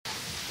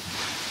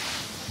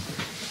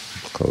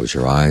Close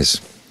your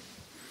eyes.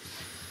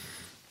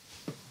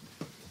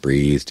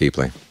 Breathe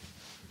deeply.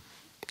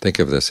 Think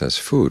of this as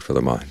food for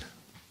the mind.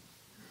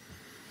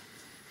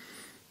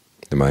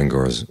 The mind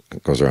goes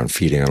around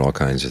feeding on all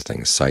kinds of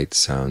things: sight,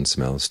 sound,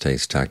 smells,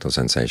 taste, tactile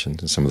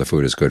sensations. And some of the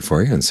food is good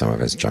for you, and some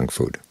of it's junk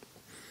food.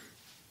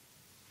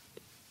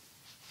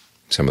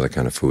 Some of the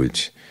kind of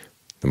foods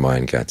the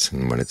mind gets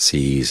and when it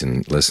sees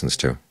and listens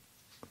to,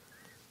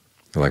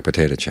 they're like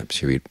potato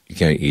chips. You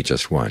can't eat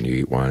just one. You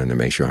eat one, and it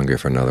makes you hungry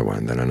for another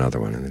one, then another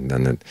one, and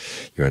then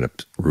you end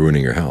up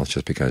ruining your health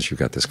just because you've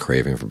got this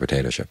craving for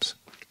potato chips.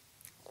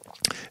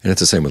 And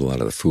it's the same with a lot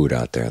of the food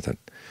out there that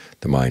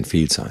the mind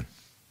feeds on.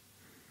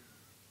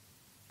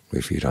 We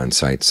feed on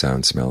sight,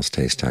 sound, smells,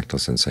 taste, tactile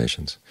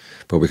sensations.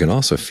 But we can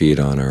also feed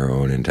on our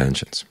own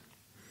intentions.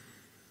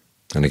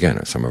 And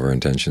again, some of our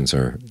intentions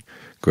are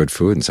good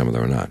food and some of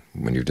them are not.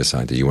 When you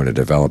decide that you want to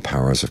develop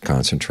powers of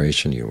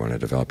concentration, you want to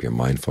develop your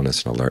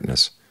mindfulness and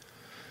alertness,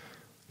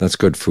 that's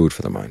good food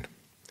for the mind.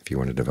 If you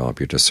want to develop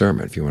your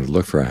discernment, if you want to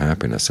look for a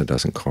happiness that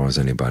doesn't cause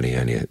anybody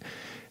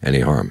any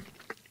harm,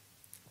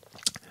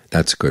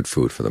 that's good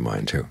food for the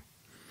mind too.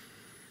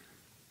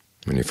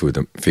 When you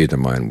feed the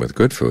mind with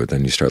good food,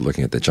 then you start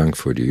looking at the junk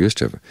food you used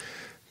to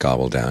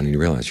gobble down, and you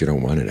realize you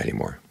don't want it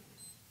anymore.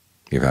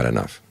 You've had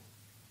enough.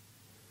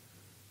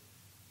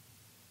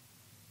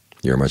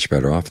 You're much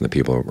better off, and the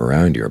people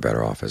around you are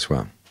better off as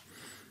well.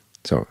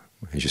 So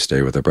as you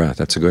stay with the breath,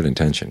 that's a good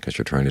intention, because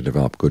you're trying to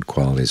develop good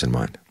qualities in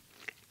mind.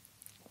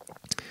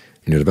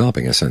 And you're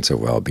developing a sense of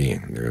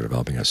well-being. You're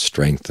developing a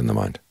strength in the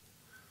mind.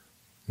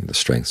 And the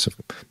strengths of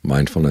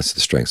mindfulness,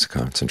 the strengths of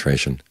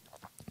concentration,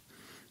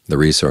 the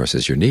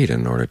resources you need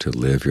in order to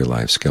live your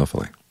life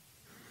skillfully.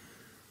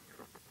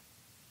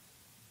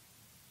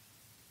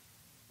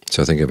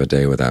 So think of a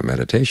day without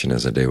meditation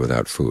as a day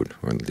without food,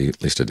 or at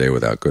least a day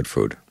without good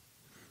food.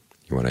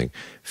 You want to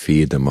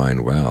feed the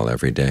mind well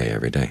every day,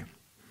 every day.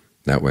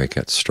 That way it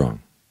gets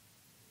strong.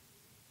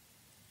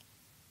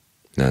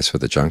 And as for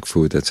the junk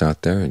food that's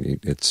out there,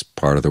 it's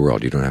part of the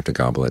world. You don't have to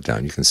gobble it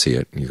down. You can see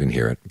it, you can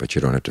hear it, but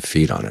you don't have to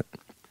feed on it.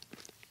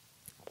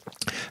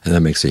 And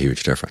that makes a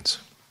huge difference.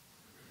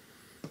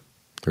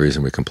 The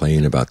reason we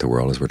complain about the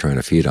world is we're trying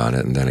to feed on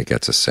it, and then it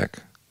gets us sick.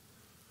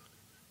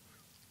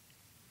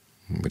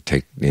 We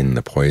take in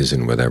the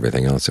poison with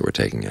everything else that we're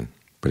taking in.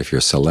 But if you're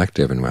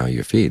selective in how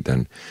you feed,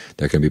 then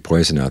there can be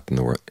poison out in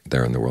the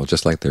world,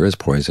 just like there is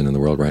poison in the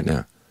world right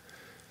now.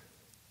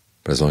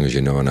 But as long as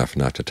you know enough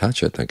not to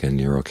touch it, again,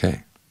 you're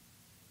okay.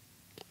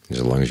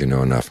 As long as you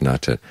know enough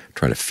not to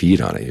try to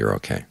feed on it, you're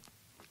okay.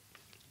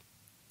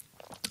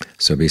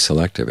 So be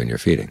selective in your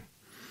feeding,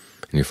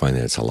 and you find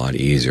that it's a lot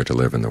easier to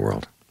live in the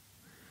world.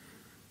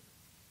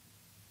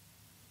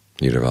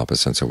 You develop a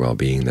sense of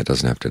well-being that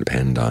doesn't have to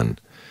depend on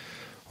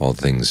all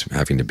things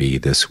having to be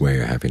this way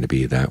or having to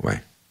be that way.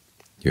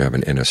 You have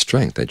an inner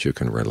strength that you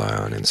can rely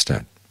on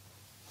instead.